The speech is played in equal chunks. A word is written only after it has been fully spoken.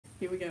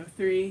Here we go.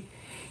 3,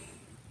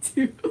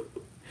 2,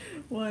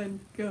 1,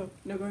 go.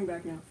 No going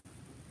back now.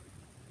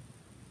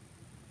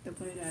 Don't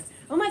play an ad.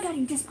 Oh my god,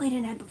 you just played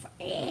an ad before.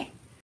 Eh.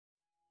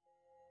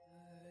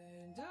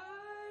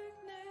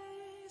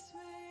 Darkness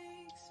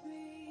makes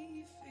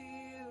me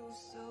feel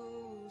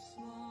so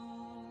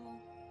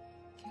small.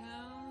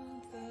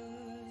 Count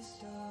the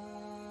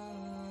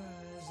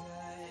stars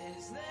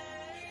as they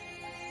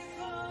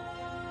fall.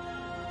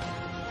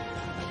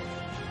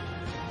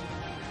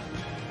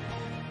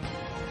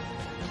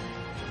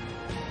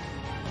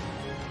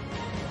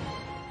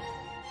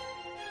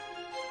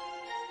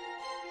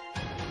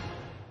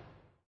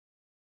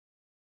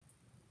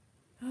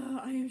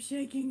 Oh, I am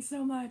shaking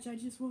so much. I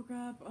just woke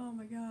up. Oh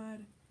my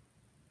god.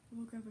 I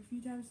woke up a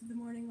few times in the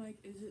morning like,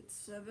 is it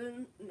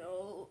 7?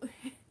 No.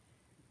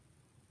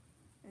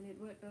 And it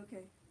went,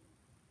 okay.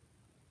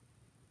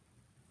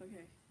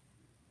 Okay.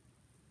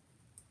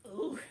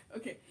 Oh,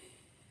 okay.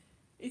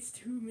 It's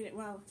 2 minutes.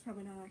 Wow, it's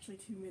probably not actually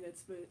 2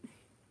 minutes, but...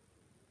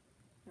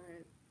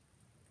 Alright.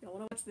 If y'all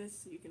want to watch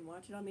this, you can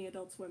watch it on the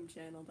Adult Swim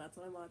channel. That's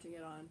what I'm watching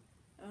it on.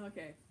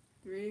 Okay.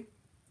 3,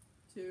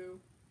 2,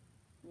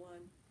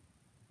 1.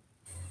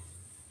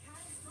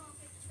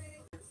 Catastrophic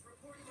failures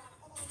reported on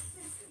all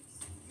systems.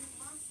 You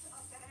must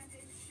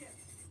abandon ship.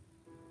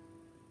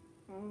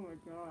 Oh my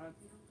god.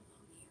 You don't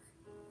belong here.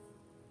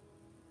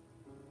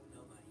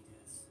 Nobody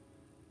does.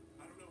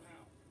 I don't know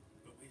how,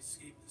 but we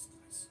escape this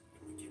place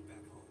and we get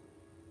back home.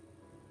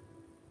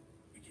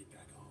 We get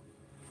back home.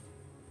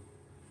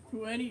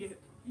 20.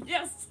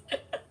 Yes!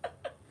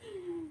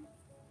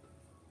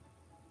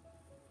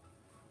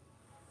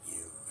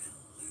 You will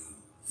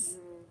lose,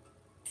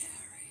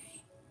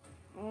 Gary.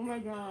 Oh my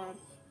god.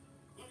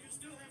 Well, you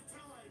still have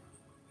time.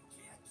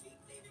 We can't keep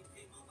leaving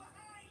people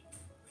behind.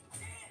 We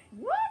can't.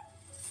 What?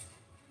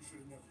 You should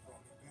have never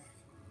brought me back.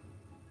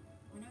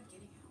 We're not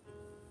getting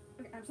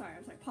out. Okay, I'm sorry.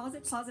 Pause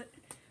it.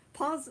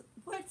 Pause.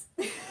 What?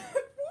 What?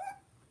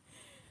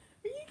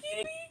 Are you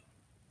kidding me?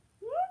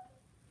 What?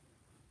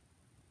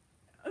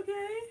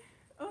 Okay.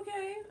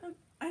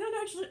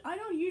 I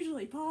don't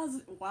usually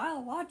pause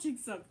while watching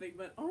something,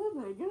 but oh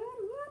my god,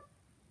 what?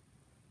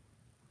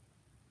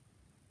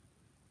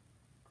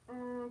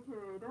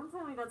 Okay, don't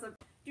tell me that's a...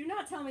 Do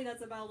not tell me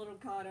that's about little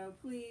Kato,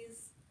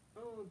 please.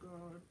 Oh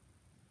god.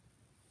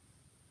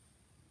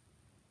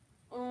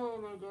 Oh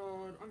my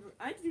god.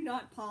 I do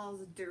not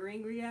pause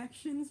during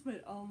reactions,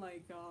 but oh my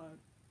god.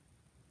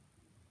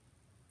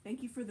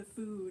 Thank you for the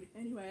food.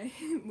 Anyway,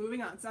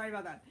 moving on. Sorry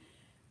about that.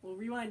 We'll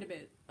rewind a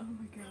bit. Oh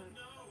my god.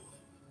 No.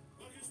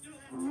 Well, you still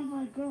have Oh time.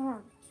 my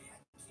god.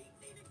 Can't keep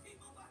leaving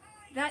people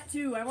behind. That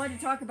too. I wanted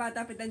to talk about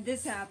that, but then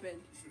this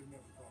happened. You should have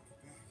never brought me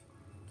back.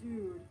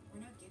 Dude.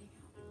 We're not getting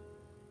out.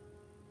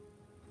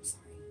 I'm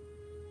sorry.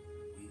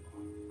 We are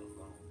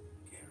alone,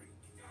 Gary.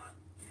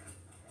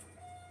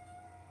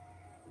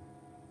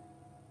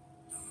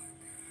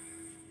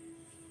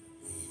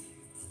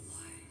 Leave the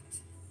light.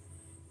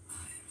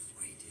 I've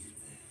waited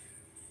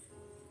there.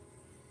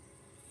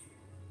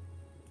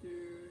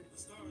 Dude. The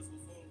stars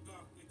will fall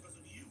dark because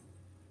of you.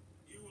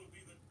 You will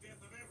be the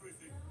death of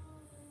everything.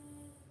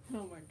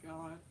 Oh my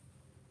god.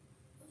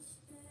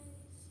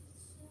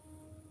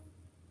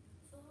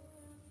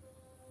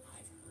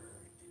 I've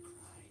heard the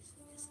cries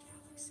of this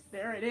galaxy.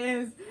 There it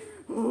is.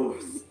 Ooh.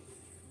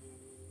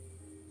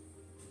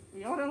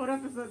 We all know what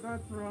episode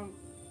that's from.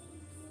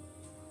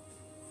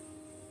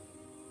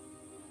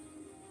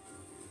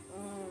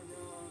 Oh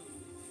god.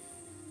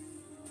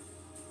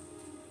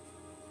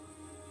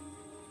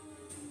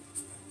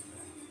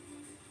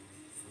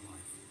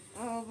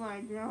 Oh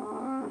my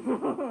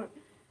god.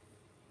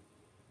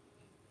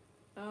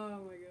 Oh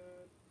my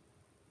god.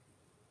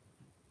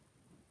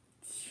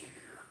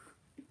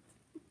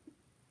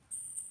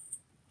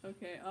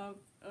 Okay,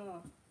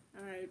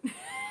 alright.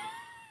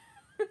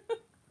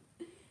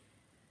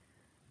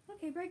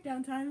 Okay,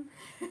 breakdown time.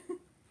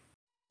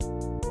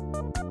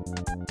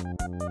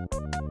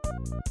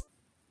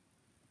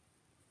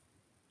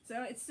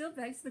 So it still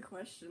begs the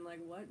question,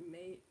 like,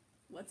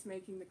 what's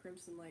making the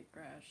Crimson Light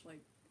crash?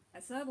 Like, I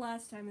said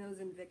last time it was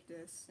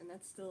Invictus, and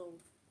that's still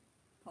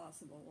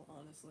possible,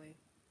 honestly.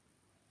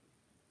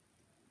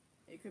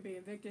 It could be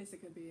Invictus,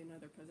 it could be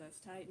another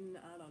possessed Titan,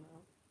 I don't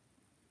know.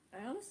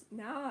 I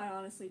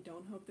honestly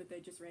don't hope that they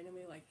just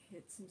randomly, like,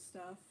 hit some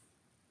stuff,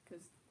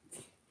 because...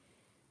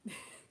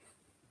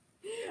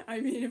 I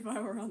mean, if I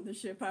were on the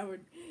ship, I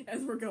would,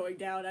 as we're going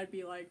down, I'd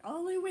be like,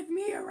 only with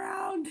me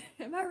around!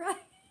 Am I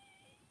right?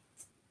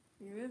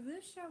 We have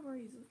this shot where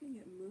he's looking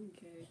at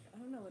Mooncake. I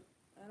don't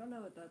know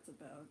what that's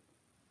about.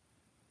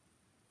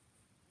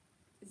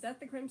 Is that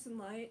the Crimson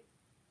Light?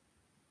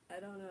 I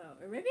don't know.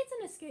 Or maybe it's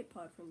an escape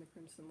pod from the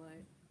Crimson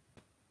Light.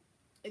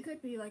 It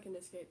could be like an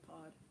escape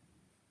pod.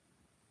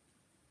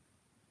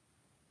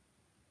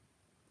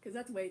 Because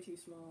that's way too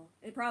small.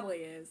 It probably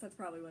is. That's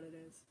probably what it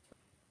is.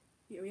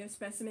 Here we have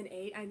Specimen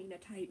 8. I mean a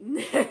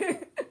Titan.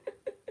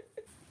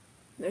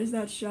 There's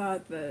that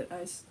shot that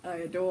I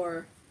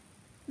adore.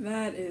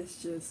 That is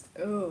just...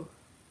 oh.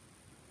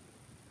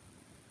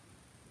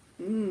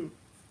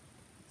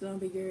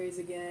 Zombie Gary's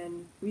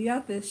again. We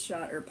got this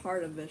shot, or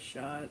part of this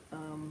shot,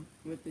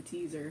 with the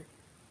teaser.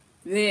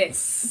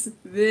 This,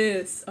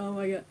 oh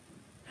my god.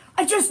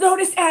 I just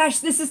noticed Ash!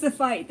 This is the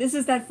fight! This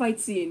is that fight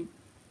scene.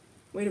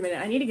 Wait a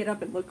minute, I need to get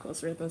up and look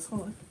closer at this,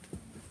 hold on.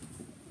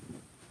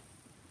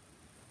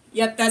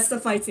 Yep, that's the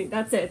fight scene,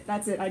 that's it.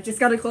 I just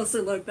got a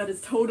closer look, that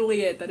is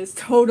totally it,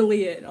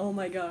 oh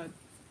my god.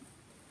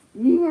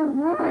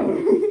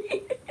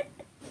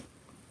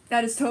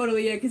 That is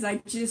totally it, because I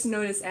just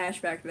noticed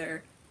Ash back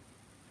there.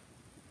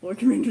 Lord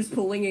Commander's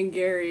pulling in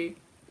Gary,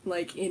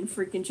 like, in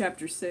freaking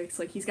chapter 6.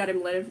 Like, he's got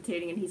him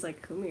levitating, and he's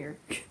like, come here.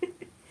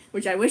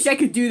 Which I wish I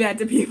could do that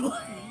to people.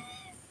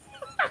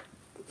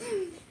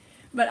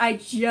 But I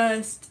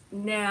just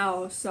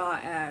now saw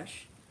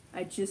Ash.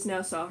 I just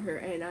now saw her,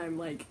 and I'm,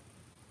 like,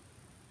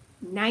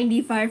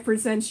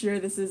 95% sure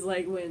this is,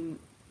 like, when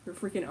her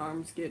freaking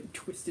arms get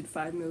twisted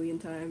 5 million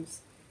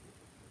times.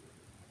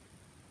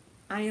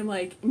 I am,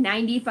 like,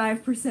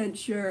 95%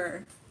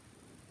 sure.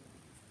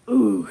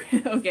 Ooh,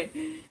 okay.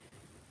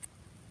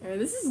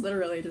 This is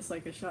literally just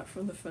like a shot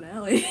from the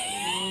finale.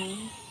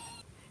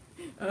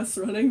 Us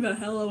running the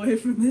hell away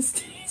from this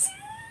teaser.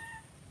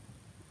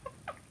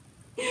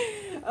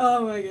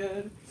 Oh my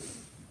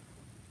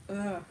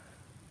god.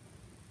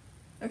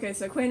 Okay,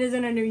 so Quinn is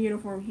in a new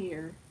uniform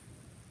here.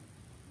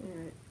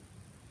 Alright.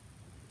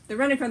 They're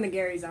running from the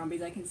Gary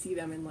zombies. I can see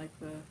them in, like,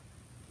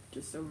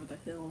 just over the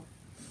hill.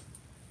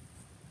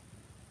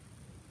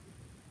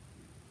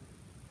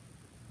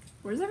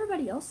 Where's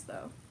everybody else,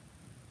 though?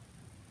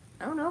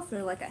 I don't know if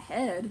they're, like,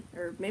 ahead,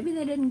 or maybe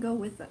they didn't go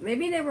with them.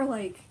 Maybe they were,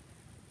 like...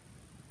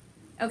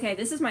 Okay,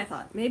 this is my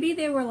thought. Maybe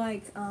they were,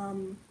 like,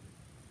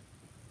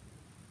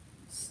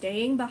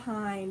 staying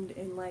behind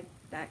in, like,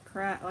 that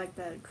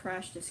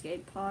crashed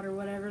escape pod or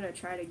whatever to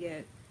try to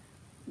get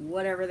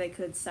whatever they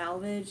could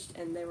salvaged,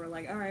 and they were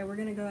like, alright, we're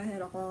gonna go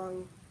ahead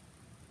along...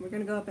 We're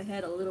gonna go up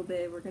ahead a little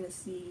bit, we're gonna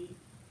see...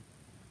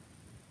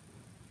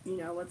 You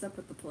know, what's up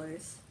with the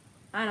place.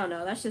 I don't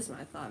know, that's just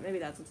my thought. Maybe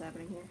that's what's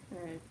happening here.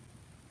 Alright.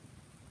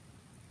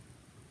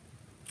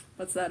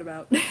 What's that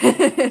about?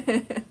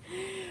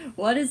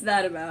 What is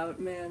that about,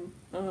 man?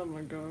 Oh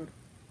my god.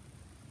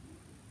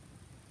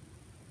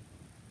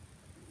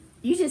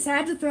 You just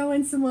had to throw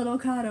in some little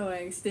Kato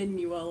angst, didn't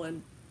you,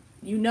 Olan?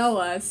 You know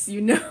us,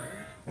 you know.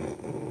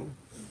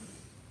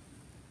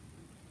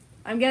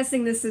 I'm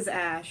guessing this is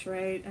Ash,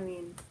 right? I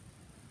mean...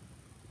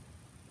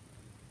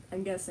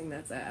 I'm guessing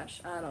that's Ash.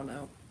 I don't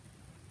know.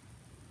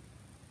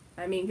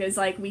 I mean, because,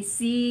 like, we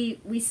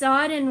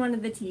saw it in one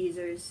of the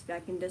teasers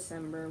back in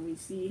December. We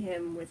see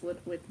him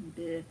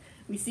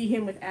we see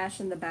him with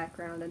Ash in the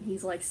background, and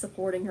he's, like,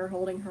 supporting her,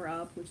 holding her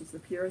up, which is the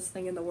purest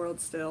thing in the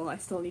world still. I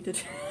still need to do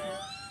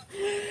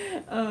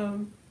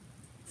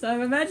so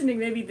I'm imagining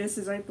maybe this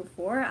is right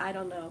before, I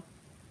don't know.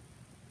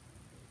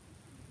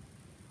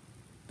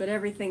 But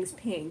everything's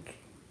pink.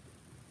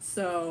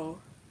 So...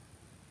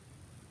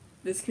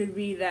 this could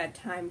be that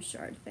time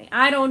shard thing.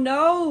 I don't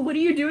know! What are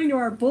you doing to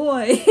our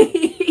boy?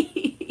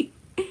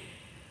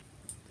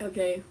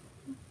 Okay.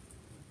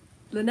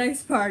 The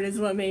next part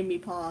is what made me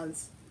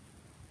pause.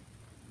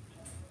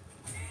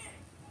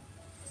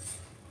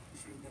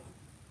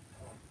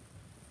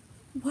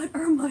 What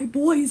are my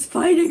boys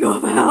fighting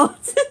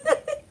about?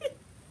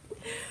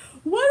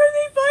 What are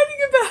they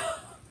fighting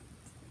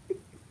about?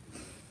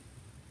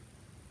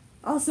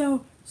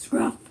 Also,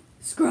 scruff,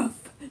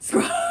 scruff,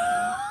 scruff.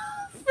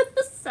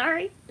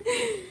 Sorry.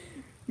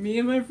 Me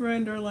and my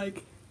friend are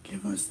like,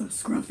 give us the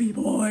scruffy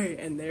boy.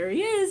 And there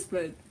he is,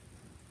 but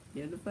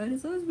he had to fight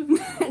his husband.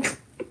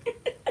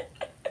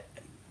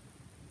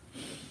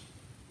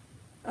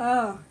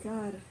 Oh,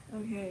 God.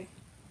 Okay.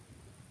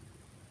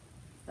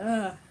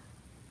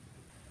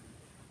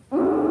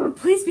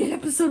 Please be in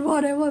episode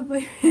 1. I want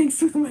my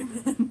eggs with my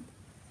men.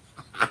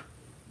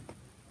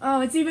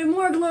 Oh, it's even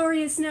more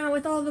glorious now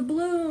with all the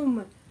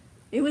bloom.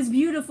 It was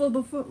beautiful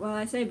before. Well,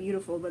 I say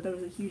beautiful, but there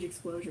was a huge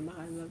explosion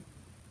behind them.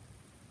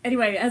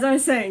 Anyway, as I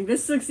was saying,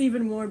 this looks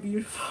even more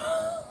beautiful.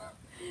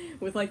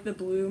 With, like, the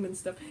bloom and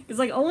stuff. Because,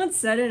 like, Olan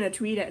said in a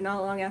tweet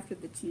not long after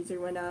the teaser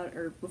went out,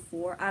 or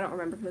before. I don't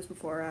remember if it was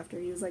before or after.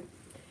 He was like,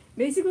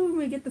 basically when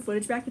we get the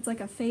footage back, it's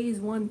like a phase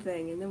 1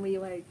 thing. And then we,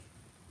 like,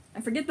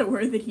 I forget the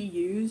word that he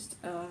used.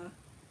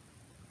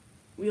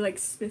 We, like,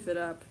 spiff it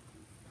up.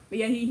 But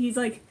yeah, he's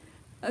like,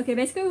 okay,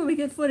 basically when we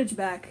get footage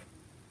back,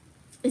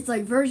 it's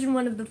like version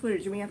 1 of the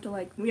footage, and we have to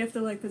like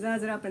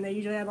pizzazz it up, and they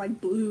usually have like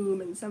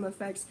bloom and some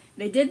effects.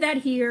 They did that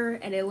here,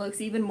 and it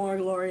looks even more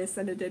glorious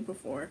than it did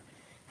before.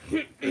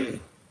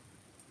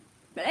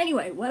 But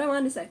anyway, what I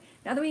wanted to say,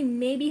 now that we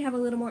maybe have a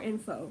little more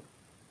info,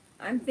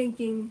 I'm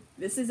thinking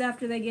this is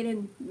after they get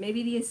in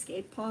maybe the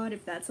escape pod,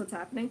 if that's what's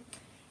happening,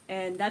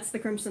 and that's the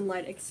crimson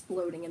light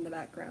exploding in the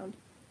background.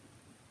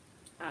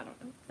 I don't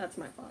know. That's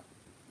my thought.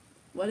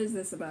 What is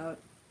this about?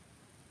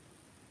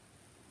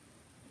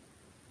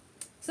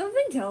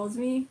 Something tells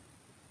me...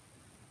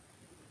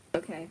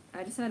 Okay,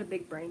 I just had a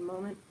big brain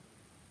moment.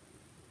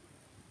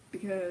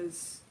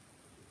 Because...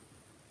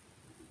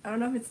 I don't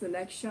know if it's the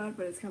next shot,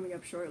 but it's coming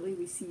up shortly.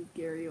 We see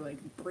Gary, like,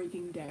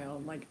 breaking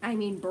down. Like, I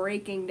mean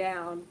breaking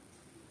down.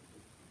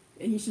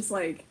 And he's just,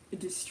 like,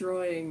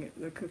 destroying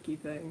the cookie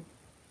thing.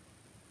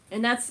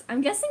 And that's,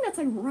 I'm guessing that's,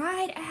 like,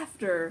 right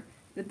after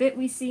the bit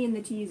we see in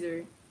the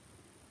teaser.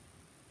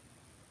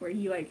 Where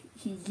he, like,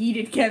 he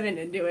yeeted Kevin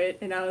into it,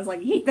 and I was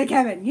like, yeet the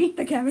Kevin! Yeet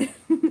the Kevin!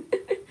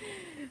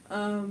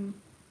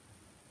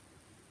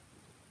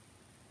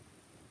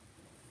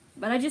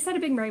 But I just had a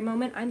big brain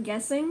moment. I'm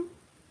guessing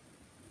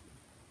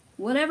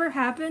whatever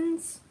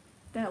happens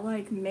that,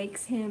 like,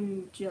 makes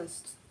him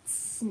just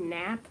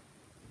snap,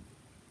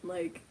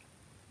 like,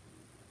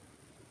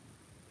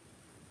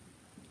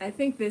 I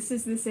think this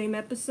is the same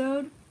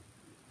episode,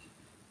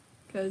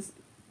 because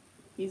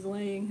he's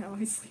laying How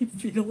I Sleep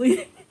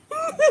Fetally.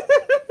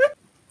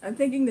 I'm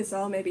thinking this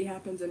all maybe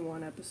happens in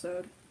one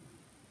episode.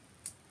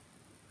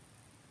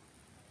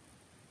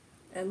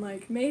 And,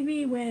 like,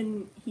 maybe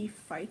when he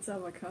fights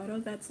Avocado,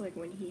 that's, like,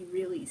 when he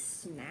really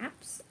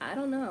snaps? I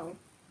don't know.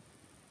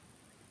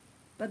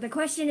 But the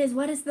question is,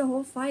 what is the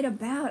whole fight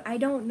about? I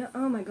don't know.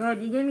 Oh my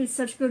god, you gave me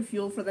such good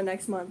fuel for the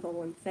next month,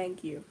 Olin.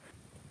 Thank you.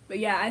 But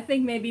yeah, I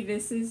think maybe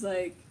this is,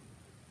 like,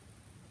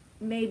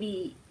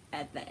 maybe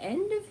at the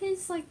end of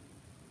his, like,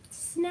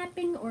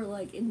 snapping, or,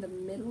 like, in the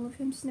middle of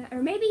him snap,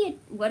 or maybe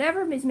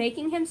whatever is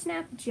making him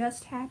snap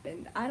just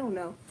happened. I don't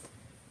know.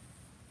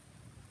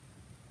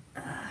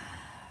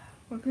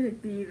 What could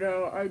it be,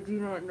 though? I do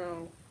not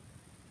know.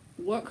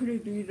 What could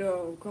it be,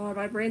 though? God,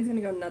 my brain's gonna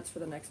go nuts for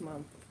the next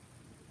month.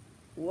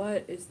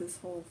 What is this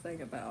whole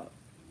thing about?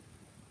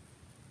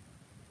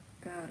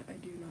 God, I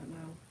do not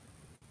know.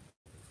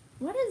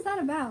 What is that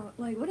about?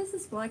 Like, what is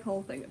this black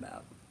hole thing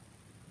about?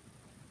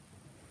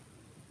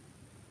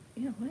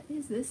 Yeah, what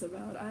is this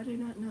about? I do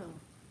not know.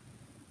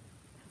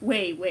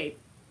 Wait.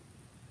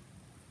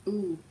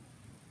 Ooh.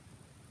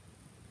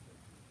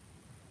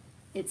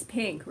 It's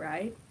pink,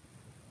 right?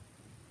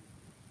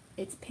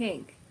 It's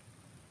pink.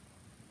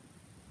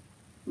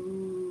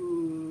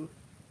 Ooh,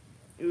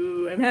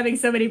 I'm having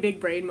so many big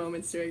brain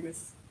moments during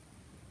this.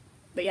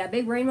 But yeah,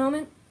 big brain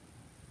moment.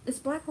 This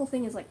black hole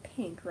thing is like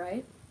pink,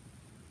 right?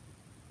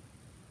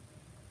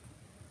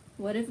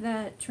 What if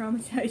that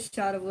traumatized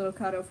shot of Little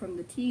Kato from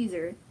the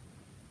teaser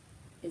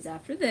is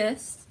after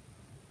this?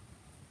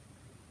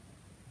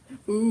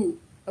 Ooh,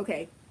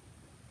 okay.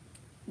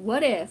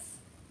 What if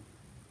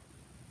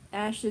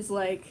Ash is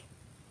like,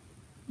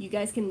 you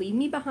guys can leave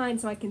me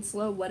behind so I can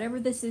slow whatever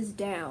this is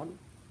down,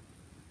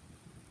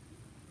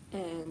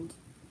 and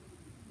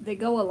they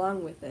go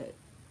along with it.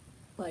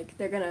 Like,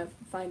 they're gonna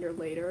find her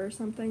later or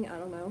something, I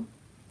don't know.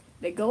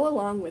 They go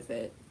along with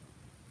it,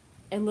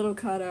 and Little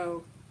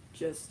Kato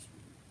just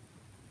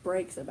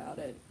breaks about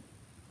it.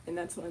 And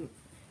that's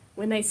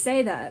when they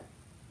say that,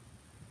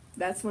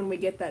 that's when we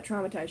get that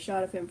traumatized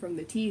shot of him from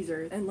the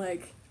teaser, and,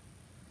 like,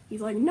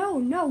 he's like, no,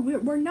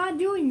 we're not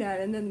doing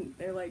that, and then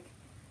they're like,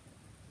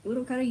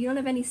 Little Kato, you don't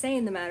have any say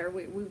in the matter,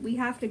 we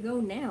have to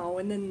go now,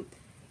 and then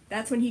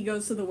that's when he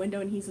goes to the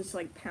window and he's just,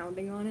 like,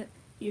 pounding on it.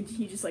 He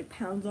just, like,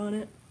 pounds on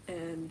it,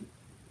 and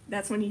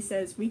that's when he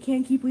says, we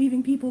can't keep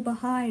leaving people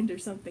behind, or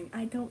something.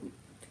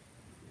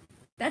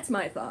 That's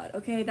my thought,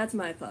 okay? That's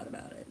my thought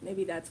about it.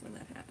 Maybe that's when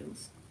that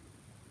happens.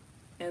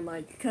 And,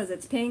 like, because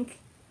it's pink,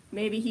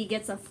 maybe he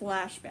gets a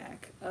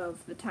flashback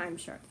of the time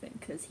shark thing,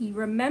 because he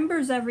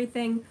remembers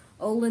everything.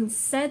 Olin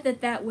said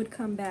that would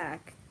come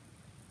back.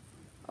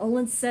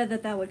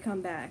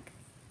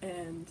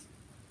 And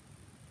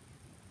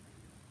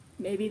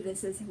maybe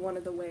this is one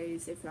of the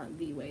ways, if not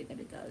the way, that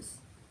it does.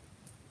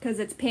 Because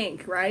it's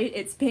pink, right?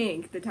 It's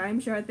pink. The time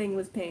shark thing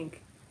was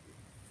pink.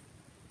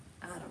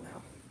 I don't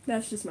know.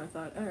 That's just my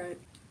thought. Alright.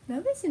 Now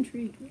this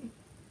intrigued me.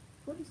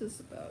 What is this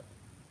about?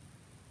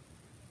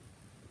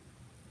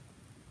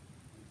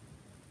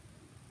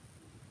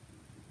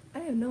 I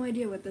have no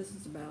idea what this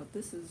is about.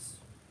 This is...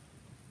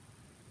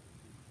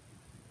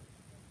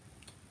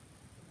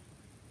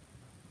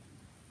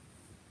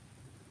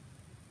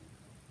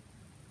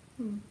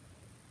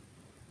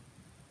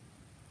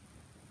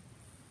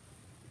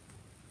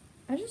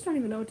 I just don't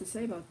even know what to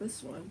say about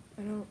this one.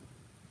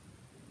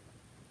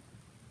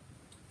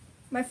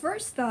 My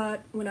first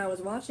thought when I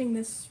was watching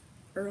this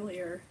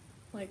earlier,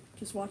 like,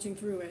 just watching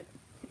through it,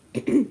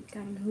 God,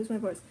 I'm gonna lose my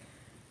voice,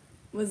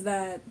 was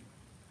that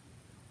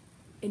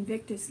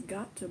Invictus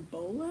got to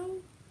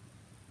Bolo?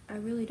 I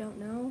really don't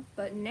know,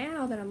 but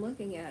now that I'm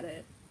looking at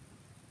it,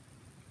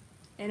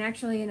 and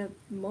actually in a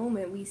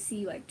moment we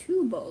see, like,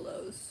 2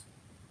 Bolos.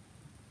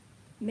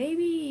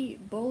 Maybe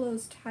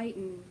Bolo's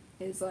Titan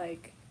is,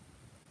 like,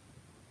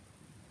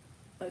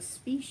 a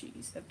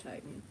species of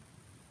Titan.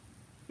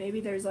 Maybe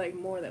there's, like,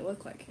 more that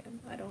look like him.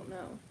 I don't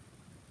know.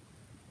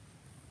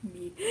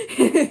 Me.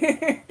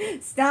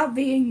 Stop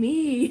being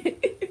me!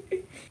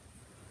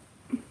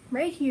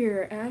 Right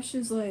here, Ash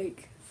is,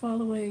 like,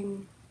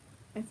 following,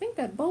 I think,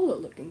 that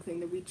Bolo-looking thing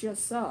that we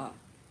just saw.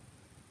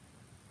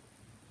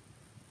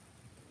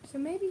 So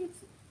maybe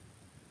it's...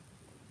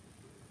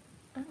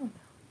 I don't know.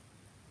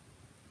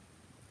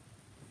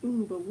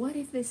 Ooh, but what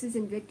if this is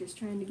Invictus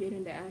trying to get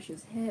into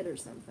Ash's head or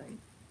something?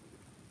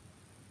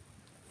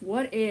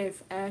 What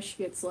if Ash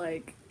gets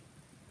like...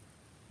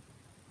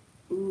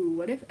 Ooh,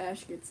 what if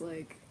Ash gets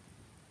like...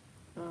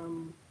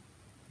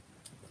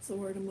 What's the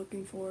word I'm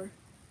looking for?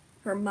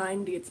 Her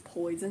mind gets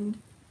poisoned.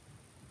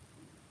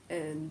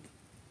 And...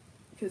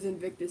 Because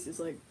Invictus is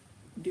like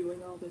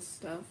doing all this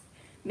stuff.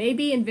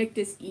 Maybe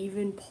Invictus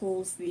even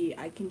pulls the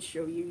I can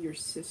show you your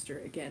sister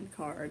again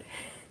card.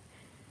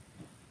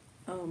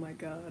 Oh my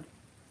god.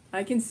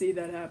 I can see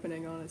that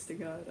happening, honest to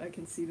god. I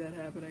can see that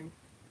happening.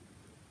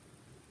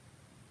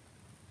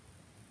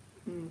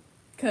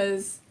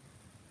 Because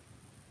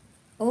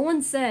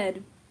Olan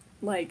said,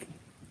 like,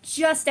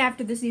 just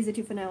after the season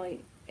 2 finale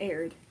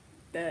aired,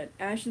 that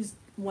Ash is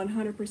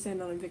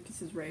 100% on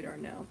Invictus's radar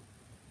now.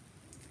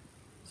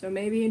 So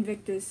maybe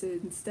Invictus,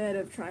 instead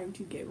of trying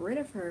to get rid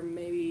of her,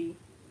 maybe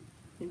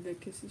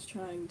Invictus is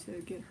trying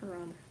to get her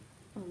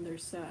on their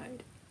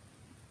side.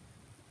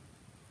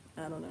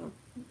 I don't know.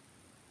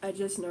 I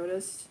just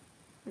noticed,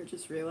 or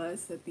just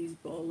realized, that these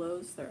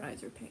bolos, their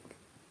eyes are pink.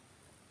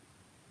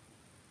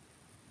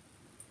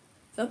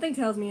 Something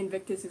tells me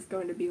Invictus is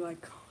going to be,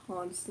 like,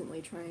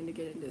 constantly trying to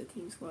get into the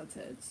Team Squad's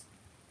heads.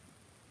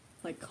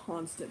 Like,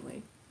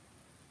 constantly.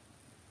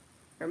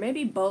 Or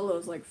maybe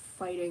Bolo's, like,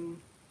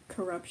 fighting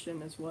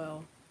corruption as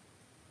well.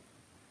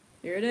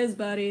 Here it is,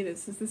 buddy.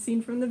 This is the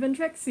scene from the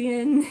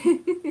Ventrexian.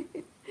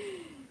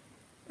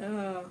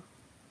 Oh.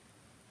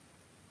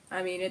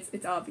 I mean,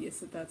 it's obvious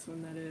that that's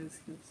when that is,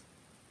 because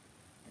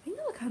I think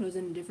Alicato's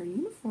in a different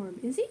uniform.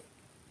 Is he?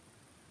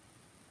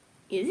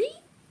 Is he?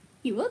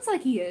 He looks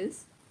like he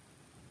is.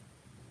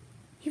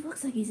 He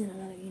looks like he's in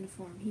another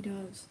uniform. He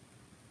does.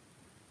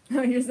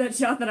 Oh, here's that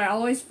shot that I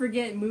always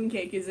forget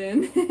Mooncake is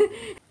in.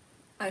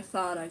 I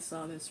thought I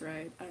saw this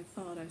right. I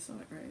thought I saw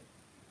it right.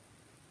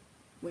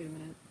 Wait a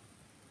minute.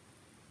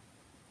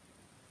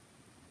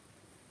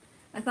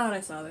 I thought I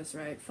saw this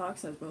right.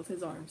 Fox has both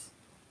his arms.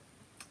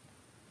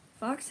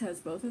 Fox has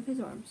both of his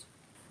arms.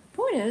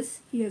 Point is,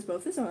 he has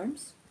both his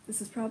arms.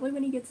 This is probably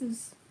when he gets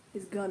his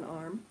gun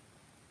arm.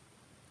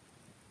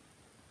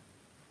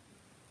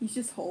 He's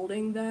just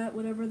holding that,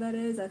 whatever that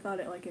is. I thought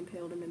it, like,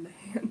 impaled him in the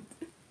hand.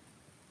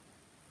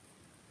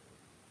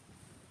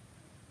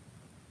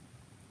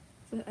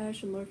 Is that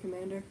Ash and Lord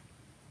Commander?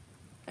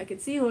 I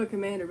could see Lord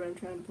Commander, but I'm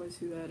trying to place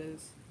who that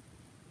is.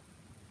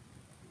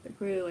 They're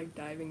clearly, like,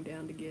 diving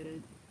down to get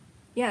it.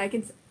 Yeah, I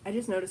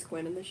just noticed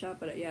Quinn in the shot,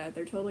 but yeah,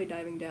 they're totally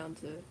diving down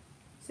to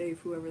save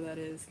whoever that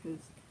is,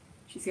 because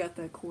she's got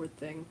that cord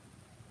thing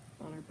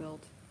on her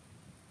belt.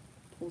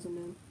 Pulls him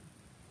in.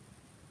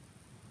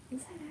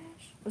 Is that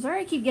Ash? I'm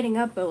sorry I keep getting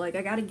up, but, like,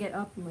 I gotta get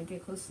up and, like,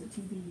 get close to the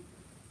TV.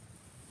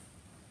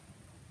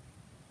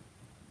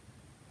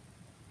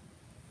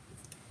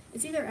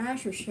 It's either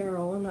Ash or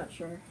Cheryl, I'm not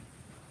sure.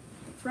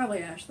 It's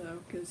probably Ash, though,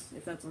 because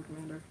if that's Lord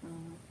Commander, I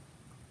don't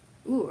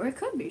know. Ooh, or it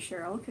could be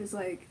Cheryl, because,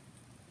 like,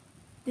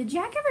 did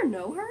Jack ever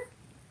know her?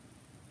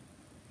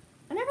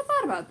 I never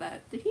thought about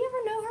that. Did he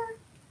ever know her?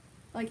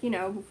 Like, you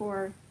know,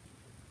 before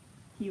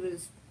he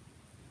was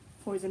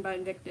poisoned by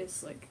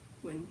Invictus, like,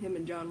 when him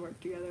and John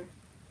worked together.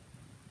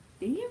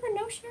 Did he ever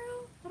know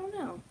Cheryl? I don't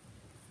know.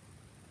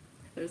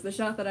 There's the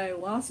shot that I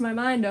lost my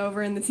mind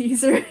over in the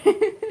teaser.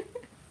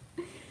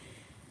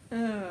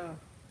 Oh.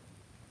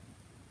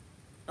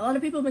 A lot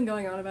of people have been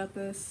going on about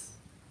this.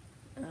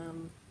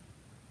 And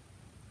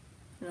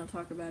I'll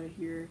talk about it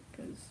here,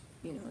 because,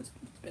 you know, it's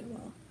been a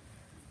while.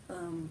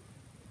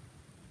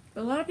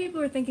 But a lot of people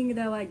are thinking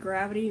that, like,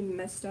 gravity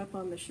messed up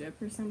on the ship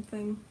or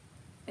something.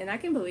 And I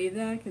can believe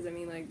that, because, I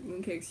mean, like,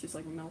 Mooncake's just,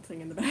 like,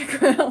 melting in the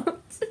background.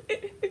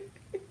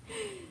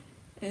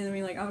 And, I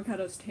mean, like,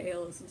 Avocado's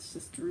tail is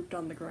just drooped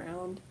on the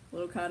ground.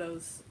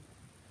 Locado's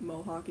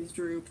mohawk is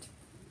drooped.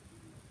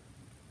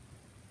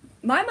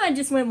 My mind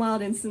just went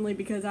wild instantly,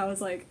 because I was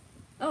like,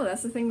 oh,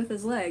 that's the thing with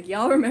his leg.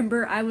 Y'all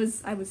remember, I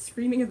was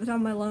screaming at the top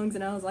of my lungs,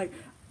 and I was like,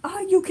 oh,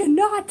 you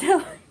cannot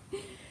tell.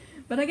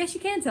 But I guess you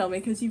can tell me,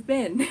 because you've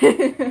been.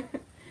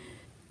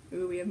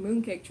 Ooh, we have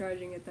Mooncake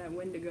charging at that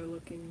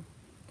Wendigo-looking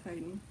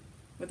Titan.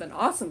 With an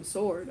awesome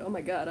sword. Oh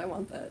my god, I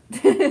want that.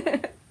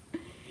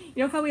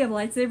 You know how we have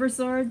lightsaber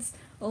swords?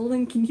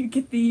 Olan, can you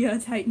get the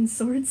Titan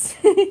swords?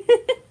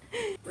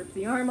 Rip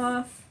the arm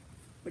off.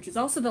 Which is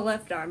also the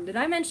left arm. Did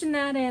I mention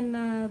that in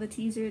the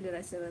teaser? Did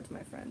I say that to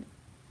my friend?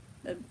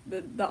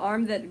 The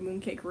arm that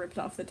Mooncake ripped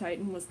off the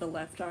Titan was the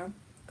left arm.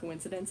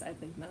 Coincidence? I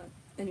think not.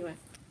 Anyway.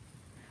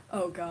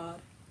 Oh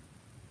god.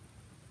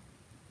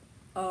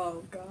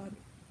 Oh god.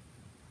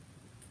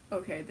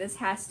 Okay, this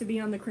has to be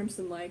on the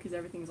Crimson Light, because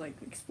everything's, like,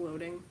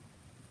 exploding.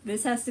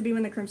 This has to be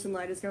when the Crimson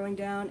Light is going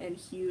down, and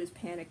Hugh is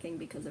panicking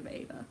because of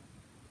Ava.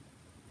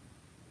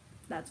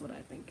 That's what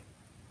I think.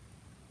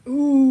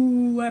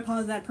 Ooh, I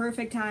paused that.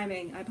 Perfect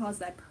timing. I paused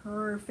that.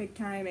 Perfect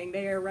timing.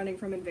 They are running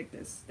from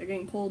Invictus. They're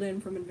getting pulled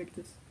in from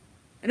Invictus.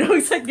 And it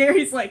looks like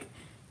Gary's like...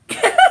 He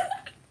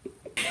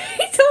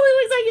totally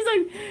looks like he's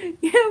like,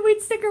 yeah,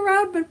 we'd stick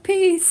around, but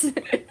peace.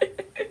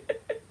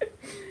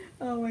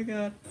 Oh my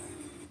god.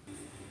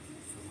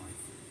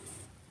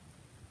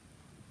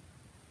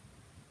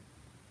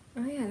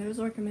 Oh yeah, there was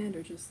our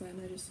commander just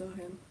then. I just saw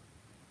him.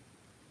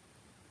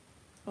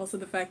 Also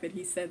the fact that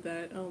he said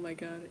that, oh my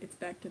god, it's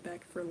back to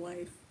back for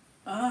life.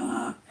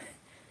 Ah!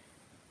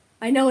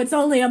 I know it's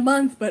only a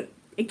month, but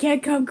it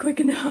can't come quick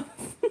enough.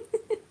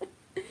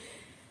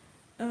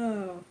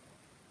 Oh.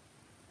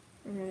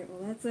 Alright,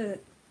 well that's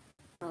it.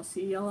 I'll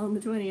see y'all on the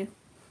 20th.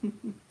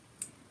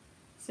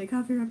 Stay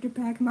Coffee Raptor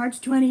Pack,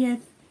 March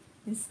 20th.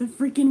 It's the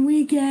freaking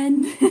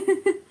weekend!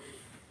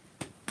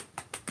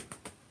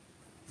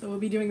 So we'll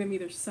be doing them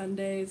either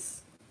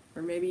Sundays,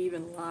 or maybe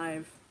even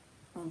live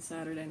on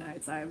Saturday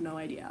nights. I have no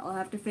idea. I'll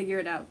have to figure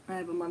it out. I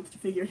have a month to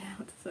figure it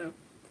out, so.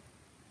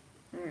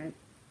 Alright.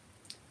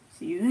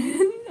 See you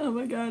then. Oh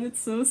my god, it's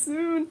so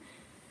soon!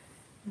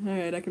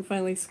 Alright, I can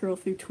finally scroll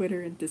through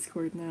Twitter and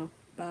Discord now.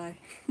 Bye.